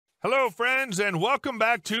Hello, friends, and welcome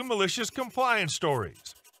back to Malicious Compliance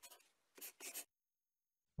Stories.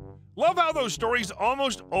 Love how those stories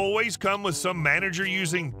almost always come with some manager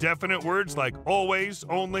using definite words like always,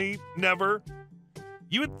 only, never.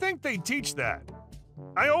 You would think they'd teach that.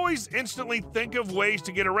 I always instantly think of ways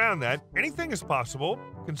to get around that. Anything is possible.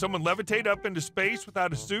 Can someone levitate up into space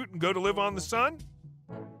without a suit and go to live on the sun?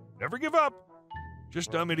 Never give up.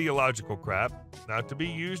 Just dumb ideological crap, not to be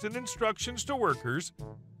used in instructions to workers.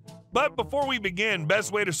 But before we begin,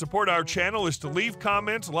 best way to support our channel is to leave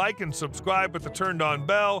comments, like, and subscribe with the turned on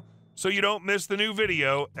bell so you don't miss the new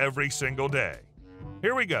video every single day.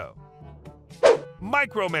 Here we go.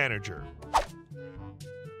 Micromanager.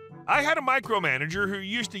 I had a micromanager who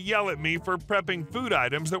used to yell at me for prepping food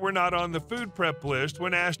items that were not on the food prep list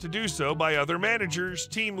when asked to do so by other managers,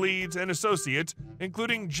 team leads, and associates,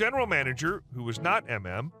 including general manager, who was not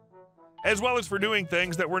MM, as well as for doing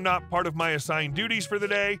things that were not part of my assigned duties for the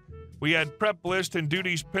day. We had prep list and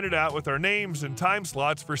duties printed out with our names and time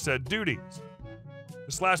slots for said duties.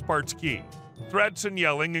 This last part's key. Threats and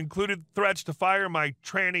yelling included threats to fire my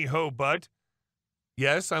tranny hoe butt.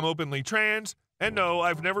 Yes, I'm openly trans, and no,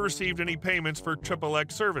 I've never received any payments for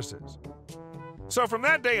XXX services. So from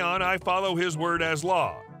that day on, I follow his word as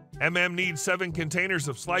law. MM needs 7 containers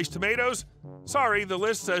of sliced tomatoes. Sorry, the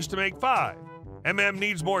list says to make 5. MM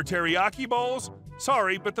needs more teriyaki bowls.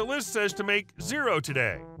 Sorry, but the list says to make 0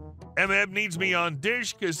 today. MM needs me on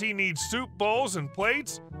dish because he needs soup bowls and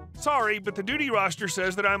plates. Sorry, but the duty roster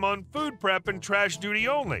says that I'm on food prep and trash duty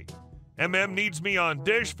only. MM needs me on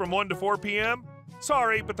dish from 1 to 4 p.m.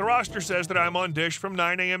 Sorry, but the roster says that I'm on dish from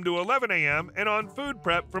 9 a.m. to 11 a.m. and on food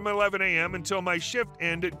prep from 11 a.m. until my shift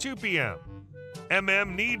end at 2 p.m.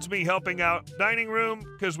 MM needs me helping out dining room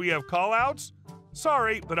because we have call-outs.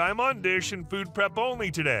 Sorry, but I'm on dish and food prep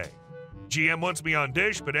only today. GM wants me on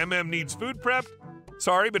dish, but MM needs food prepped.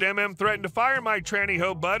 Sorry, but MM threatened to fire my tranny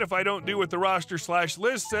hoe butt if I don't do what the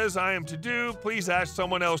roster/list says I am to do. Please ask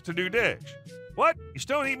someone else to do dish. What? You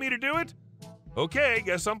still need me to do it? Okay,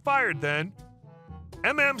 guess I'm fired then.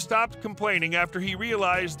 MM stopped complaining after he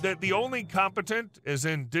realized that the only competent, as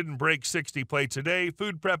in didn't break 60 plates a day,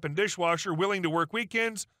 food prep and dishwasher willing to work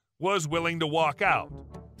weekends was willing to walk out.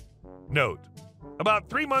 Note: about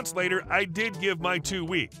 3 months later, I did give my 2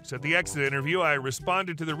 weeks. At the exit interview, I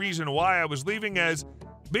responded to the reason why I was leaving as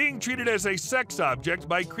being treated as a sex object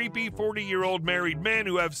by creepy 40-year-old married men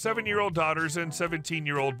who have 7-year-old daughters and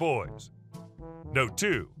 17-year-old boys. Note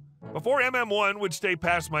 2. Before MM1 would stay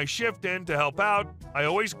past my shift end to help out, I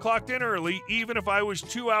always clocked in early, even if I was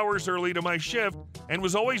 2 hours early to my shift, and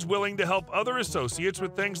was always willing to help other associates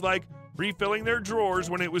with things like refilling their drawers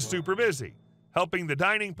when it was super busy, helping the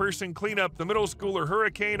dining person clean up the middle schooler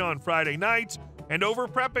hurricane on Friday nights, and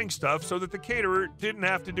over-prepping stuff so that the caterer didn't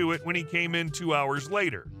have to do it when he came in 2 hours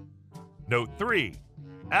later. Note 3.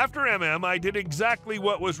 After MM, I did exactly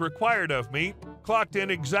what was required of me, clocked in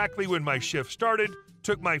exactly when my shift started,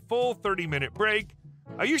 took my full 30-minute break.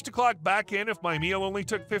 I used to clock back in if my meal only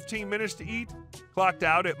took 15 minutes to eat, clocked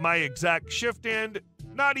out at my exact shift end,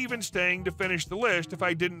 not even staying to finish the list if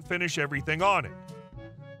I didn't finish everything on it.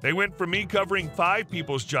 They went from me covering 5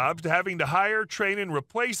 people's jobs to having to hire, train, and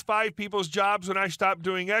replace 5 people's jobs when I stopped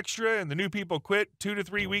doing extra and the new people quit 2 to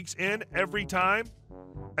 3 weeks in every time.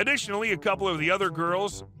 Additionally, a couple of the other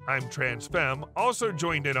girls, I'm trans femme, also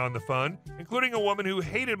joined in on the fun, including a woman who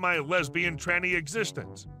hated my lesbian tranny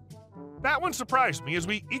existence. That one surprised me as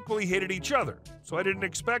we equally hated each other, so I didn't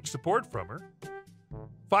expect support from her.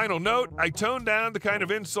 Final note, I toned down the kind of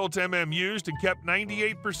insults MM used and kept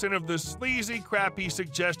 98% of the sleazy crap he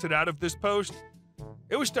suggested out of this post.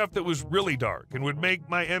 It was stuff that was really dark and would make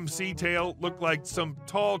my MC tale look like some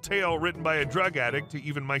tall tale written by a drug addict to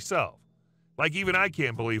even myself. Like even I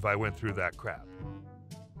can't believe I went through that crap.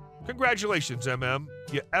 Congratulations, MM.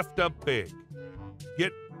 You effed up big.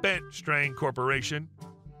 Get bent, Strain Corporation.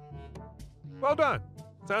 Well done.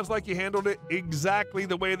 Sounds like you handled it exactly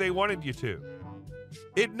the way they wanted you to.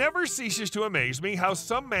 It never ceases to amaze me how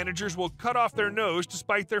some managers will cut off their nose to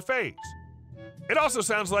spite their face. It also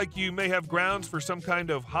sounds like you may have grounds for some kind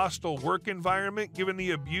of hostile work environment given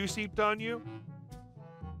the abuse heaped on you.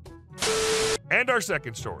 And our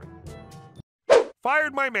second story.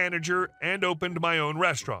 Fired my manager and opened my own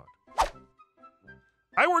restaurant.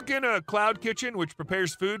 I work in a cloud kitchen which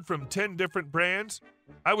prepares food from 10 different brands.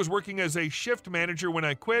 I was working as a shift manager when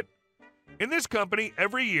I quit. In this company,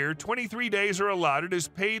 every year, 23 days are allotted as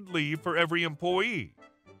paid leave for every employee.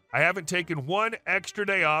 I haven't taken 1 extra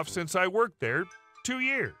day off since I worked there, 2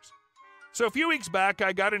 years. So a few weeks back,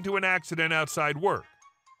 I got into an accident outside work.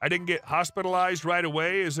 I didn't get hospitalized right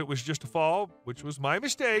away as it was just a fall, which was my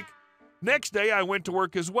mistake. Next day, I went to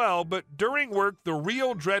work as well, but during work, the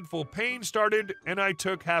real dreadful pain started and I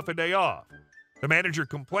took half a day off. The manager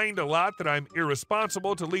complained a lot that I'm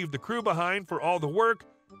irresponsible to leave the crew behind for all the work,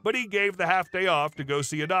 but he gave the half day off to go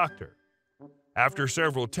see a doctor. After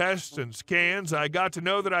several tests and scans, I got to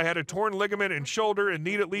know that I had a torn ligament in shoulder and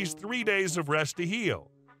need at least 3 days of rest to heal.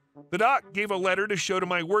 The doc gave a letter to show to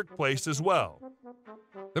my workplace as well.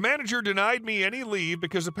 The manager denied me any leave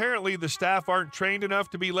because apparently the staff aren't trained enough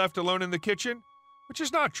to be left alone in the kitchen, which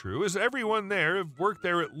is not true, as everyone there have worked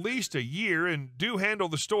there at least a year and do handle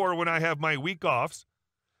the store when I have my week offs.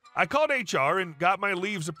 I called HR and got my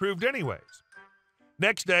leaves approved anyways.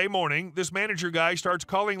 Next day morning, this manager guy starts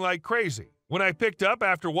calling like crazy. When I picked up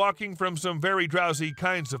after walking from some very drowsy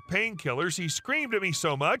kinds of painkillers, he screamed at me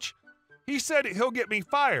so much. He said he'll get me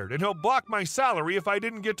fired and he'll block my salary if I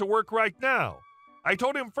didn't get to work right now. I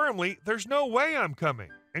told him firmly, there's no way I'm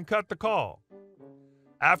coming, and cut the call.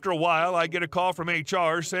 After a while, I get a call from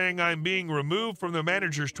HR saying I'm being removed from the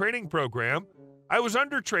manager's training program. I was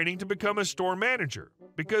under training to become a store manager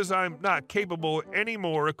because I'm not capable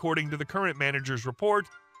anymore according to the current manager's report,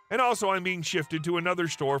 and also I'm being shifted to another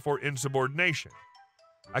store for insubordination.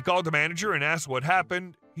 I called the manager and asked what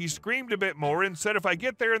happened. He screamed a bit more and said if I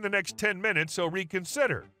get there in the next 10 minutes, he'll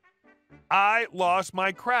reconsider. I lost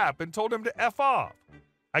my crap and told him to F off.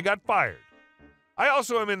 I got fired. I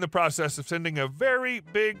also am in the process of sending a very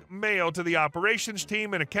big mail to the operations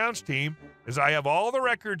team and accounts team, as I have all the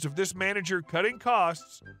records of this manager cutting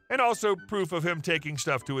costs and also proof of him taking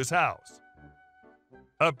stuff to his house.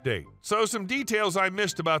 Update. So some details I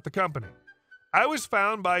missed about the company. I was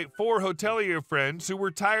found by 4 hotelier friends who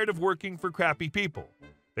were tired of working for crappy people.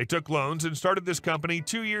 They took loans and started this company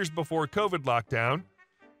 2 years before COVID lockdown.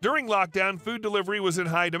 During lockdown, food delivery was in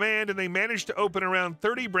high demand and they managed to open around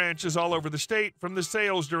 30 branches all over the state from the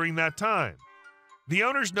sales during that time. The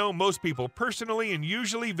owners know most people personally and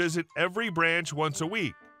usually visit every branch once a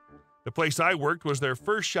week. The place I worked was their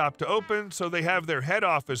first shop to open, so they have their head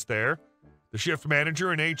office there. The shift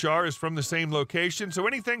manager and HR is from the same location, so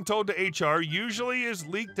anything told to HR usually is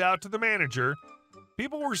leaked out to the manager.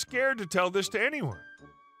 People were scared to tell this to anyone.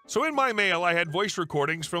 So in my mail, I had voice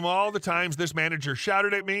recordings from all the times this manager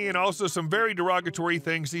shouted at me and also some very derogatory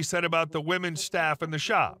things he said about the women's staff in the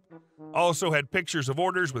shop. Also had pictures of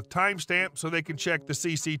orders with timestamps so they can check the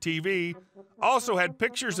CCTV. Also had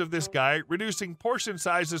pictures of this guy reducing portion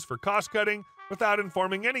sizes for cost cutting without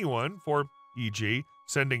informing anyone for, e.g.,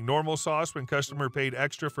 sending normal sauce when customer paid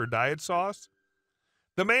extra for diet sauce.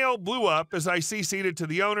 The mail blew up as I CC'd it to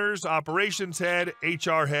the owners, operations head,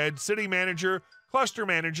 HR head, city manager, cluster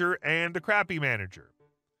manager, and the crappy manager.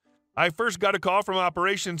 I first got a call from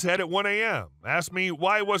operations head at 1 a.m. Asked me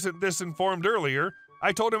why wasn't this informed earlier.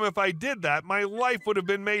 I told him if I did that, my life would have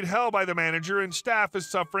been made hell by the manager and staff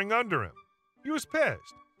is suffering under him. He was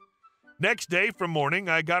pissed. Next day from morning,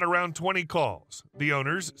 I got around 20 calls. The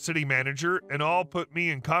owners, city manager, and all put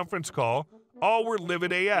me in conference call. All were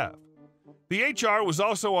livid AF. The HR was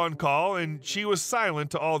also on call, and she was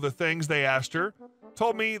silent to all the things they asked her.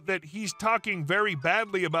 Told me that he's talking very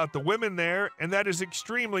badly about the women there, and that is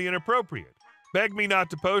extremely inappropriate. Begged me not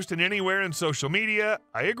to post it anywhere in social media.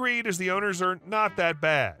 I agreed, as the owners are not that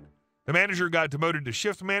bad. The manager got demoted to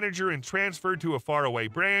shift manager and transferred to a faraway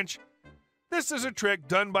branch. This is a trick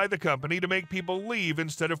done by the company to make people leave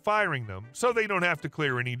instead of firing them, so they don't have to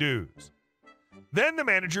clear any dues. Then the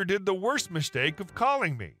manager did the worst mistake of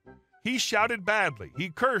calling me. He shouted badly. He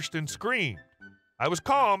cursed and screamed. I was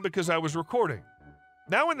calm because I was recording.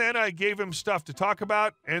 Now and then I gave him stuff to talk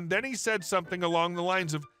about, and then he said something along the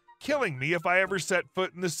lines of killing me if I ever set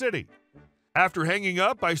foot in the city. After hanging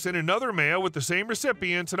up, I sent another mail with the same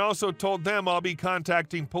recipients and also told them I'll be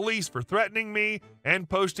contacting police for threatening me and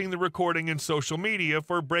posting the recording in social media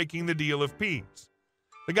for breaking the deal of peace.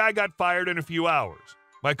 The guy got fired in a few hours.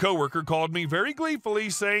 My coworker called me very gleefully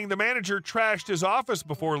saying the manager trashed his office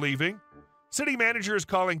before leaving. City manager is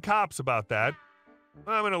calling cops about that.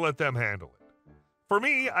 I'm going to let them handle it. For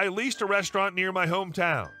me, I leased a restaurant near my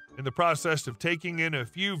hometown. In the process of taking in a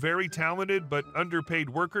few very talented but underpaid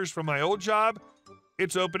workers from my old job,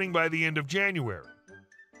 it's opening by the end of January.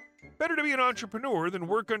 Better to be an entrepreneur than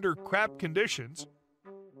work under crap conditions.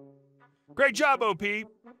 Great job, OP.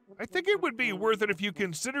 I think it would be worth it if you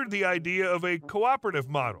considered the idea of a cooperative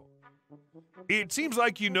model. It seems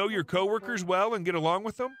like you know your coworkers well and get along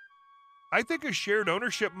with them. I think a shared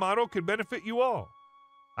ownership model could benefit you all.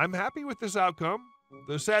 I'm happy with this outcome.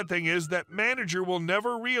 The sad thing is that manager will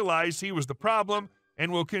never realize he was the problem and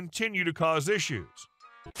will continue to cause issues.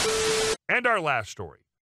 And our last story.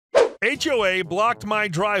 HOA blocked my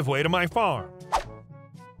driveway to my farm.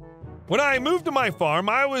 When I moved to my farm,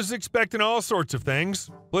 I was expecting all sorts of things.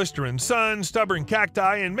 Blistering sun, stubborn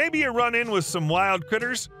cacti, and maybe a run-in with some wild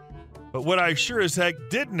critters. But what I sure as heck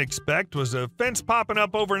didn't expect was a fence popping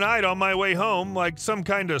up overnight on my way home like some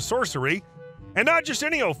kind of sorcery. And not just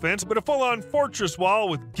any old fence, but a full-on fortress wall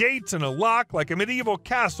with gates and a lock like a medieval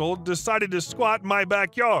castle decided to squat in my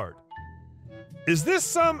backyard. Is this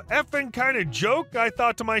some effing kind of joke, I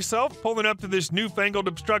thought to myself, pulling up to this newfangled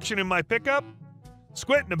obstruction in my pickup?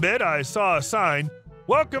 Squinting a bit, I saw a sign,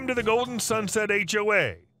 "Welcome to the Golden Sunset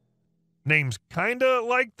HOA." Name's kinda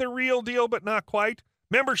like the real deal, but not quite.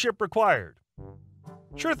 Membership required.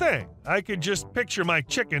 Sure thing. I could just picture my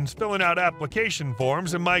chickens filling out application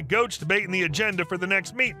forms and my goats debating the agenda for the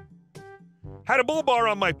next meeting. Had a bull bar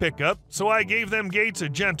on my pickup, so I gave them gates a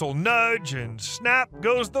gentle nudge and snap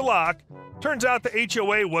goes the lock. Turns out the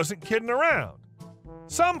HOA wasn't kidding around.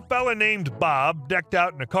 Some fella named Bob, decked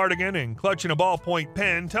out in a cardigan and clutching a ballpoint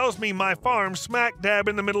pen, tells me my farm's smack dab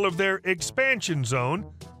in the middle of their expansion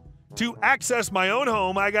zone. To access my own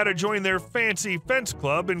home, I gotta join their fancy fence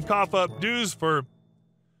club and cough up dues for,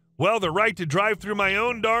 well, the right to drive through my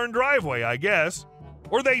own darn driveway, I guess.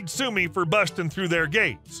 Or they'd sue me for busting through their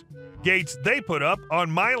gates. Gates they put up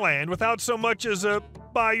on my land without so much as a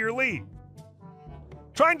 "by your leave."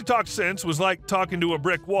 Trying to talk sense was like talking to a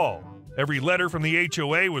brick wall. Every letter from the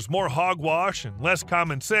HOA was more hogwash and less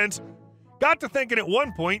common sense. Got to thinking at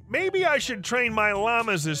one point, maybe I should train my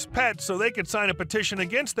llamas as pets so they could sign a petition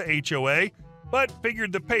against the HOA, but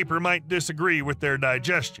figured the paper might disagree with their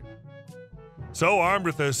digestion. So, armed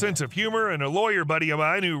with a sense of humor and a lawyer buddy of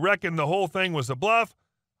mine who reckoned the whole thing was a bluff,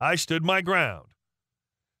 I stood my ground.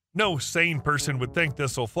 No sane person would think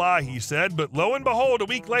this'll fly, he said, but lo and behold, a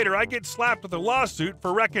week later I get slapped with a lawsuit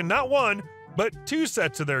for wrecking not one, but 2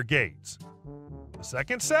 sets of their gates. The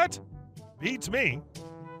second set? Beats me.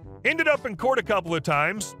 Ended up in court a couple of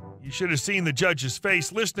times. You should have seen the judge's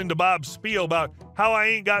face listening to Bob's spiel about how I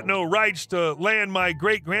ain't got no rights to land my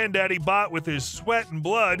great-granddaddy bought with his sweat and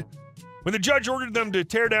blood. When the judge ordered them to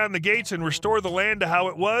tear down the gates and restore the land to how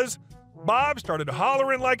it was, Bob started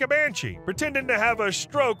hollering like a banshee, pretending to have a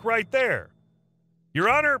stroke right there. "Your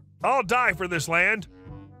Honor, I'll die for this land."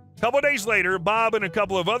 Couple days later, Bob and a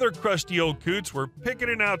couple of other crusty old coots were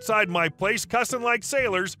picketing outside my place, cussing like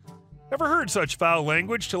sailors. Never heard such foul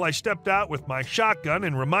language till I stepped out with my shotgun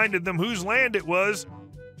and reminded them whose land it was.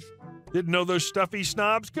 Didn't know those stuffy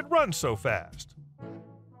snobs could run so fast.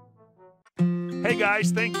 Hey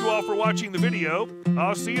guys, thank you all for watching the video.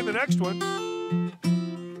 I'll see you in the next one.